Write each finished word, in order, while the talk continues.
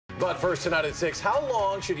But first tonight at 6, how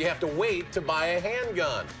long should you have to wait to buy a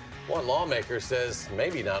handgun? One lawmaker says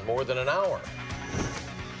maybe not more than an hour.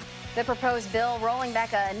 The proposed bill rolling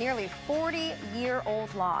back a nearly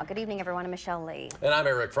 40-year-old law. Good evening, everyone. I'm Michelle Lee. And I'm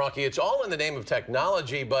Eric Franke. It's all in the name of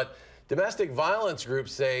technology, but domestic violence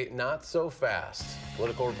groups say not so fast.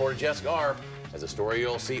 Political reporter Jess Garb has a story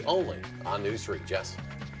you'll see only on News 3. Jess.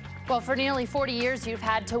 Well, for nearly 40 years, you've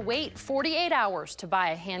had to wait 48 hours to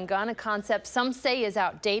buy a handgun, a concept some say is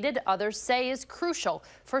outdated, others say is crucial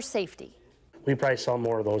for safety. We probably sell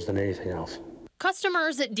more of those than anything else.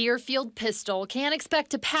 Customers at Deerfield Pistol can't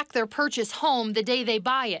expect to pack their purchase home the day they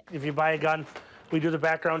buy it. If you buy a gun, we do the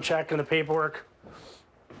background check and the paperwork,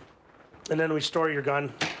 and then we store your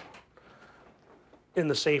gun in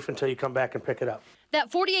the safe until you come back and pick it up. That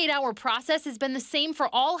 48-hour process has been the same for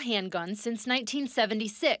all handguns since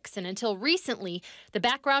 1976, and until recently, the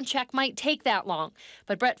background check might take that long.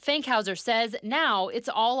 But Brett Fankhauser says now it's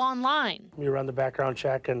all online. You run the background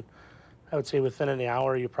check, and I would say within an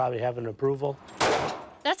hour you probably have an approval.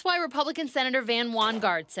 That's why Republican Senator Van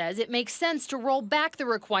Wongard says it makes sense to roll back the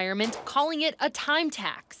requirement, calling it a time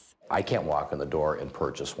tax. I can't walk in the door and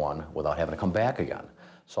purchase one without having to come back again.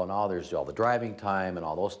 So now there's all the driving time and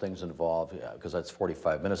all those things involved, because that's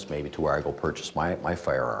 45 minutes maybe to where I go purchase my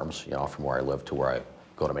firearms, you know, from where I live to where I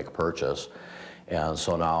go to make a purchase. And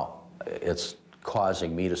so now it's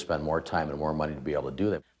causing me to spend more time and more money to be able to do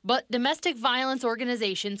that. But domestic violence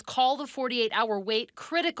organizations call the 48-hour wait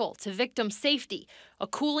critical to victim safety, a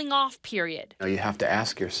cooling off period. You have to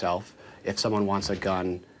ask yourself if someone wants a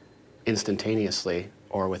gun instantaneously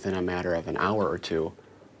or within a matter of an hour or two,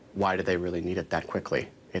 why do they really need it that quickly?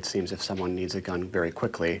 It seems if someone needs a gun very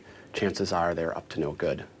quickly, chances are they're up to no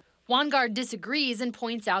good. Wongard disagrees and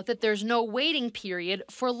points out that there's no waiting period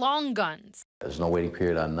for long guns. There's no waiting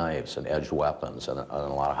period on knives and edged weapons, and a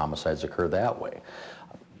lot of homicides occur that way.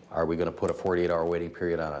 Are we going to put a 48-hour waiting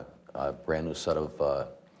period on a brand new set of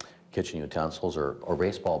kitchen utensils or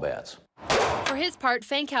baseball bats? For his part,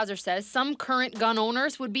 Fankhauser says some current gun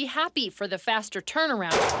owners would be happy for the faster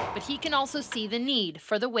turnaround, but he can also see the need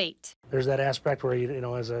for the wait. There's that aspect where, you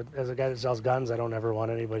know, as a guy that sells guns, I don't ever want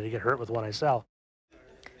anybody to get hurt with one I sell.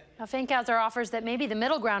 Now, Fankhauser offers that maybe the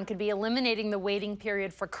middle ground could be eliminating the waiting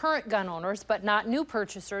period for current gun owners, but not new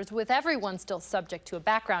purchasers, with everyone still subject to a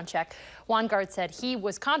background check. Wongard said he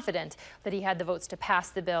was confident that he had the votes to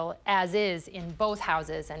pass the bill as is in both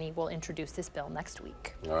houses, and he will introduce this bill next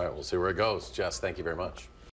week. All right, we'll see where it goes. Jess, thank you very much.